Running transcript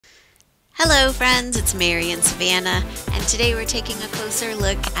Hello friends, it's Mary and Savannah, and today we're taking a closer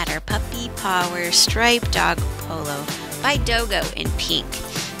look at our PuppyPAWer Striped Dog Polo by Dogo in pink.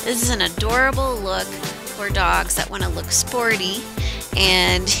 This is an adorable look for dogs that want to look sporty,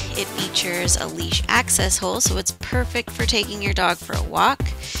 and it features a leash access hole, so it's perfect for taking your dog for a walk,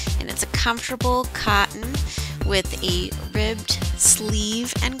 and it's a comfortable cotton with a ribbed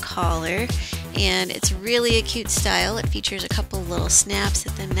sleeve and collar, and it's really a cute style. It features a couple little snaps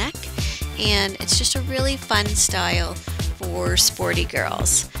at the neck, and it's just a really fun style for sporty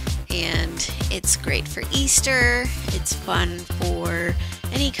girls. And it's great for Easter. It's fun for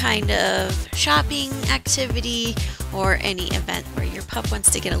any kind of shopping activity or any event where your pup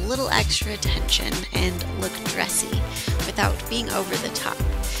wants to get a little extra attention and look dressy without being over the top.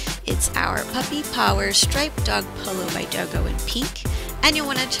 It's our PuppyPAWer Striped Dog Polo by Dogo in pink, and you'll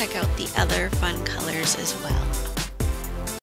want to check out the other fun colors as well.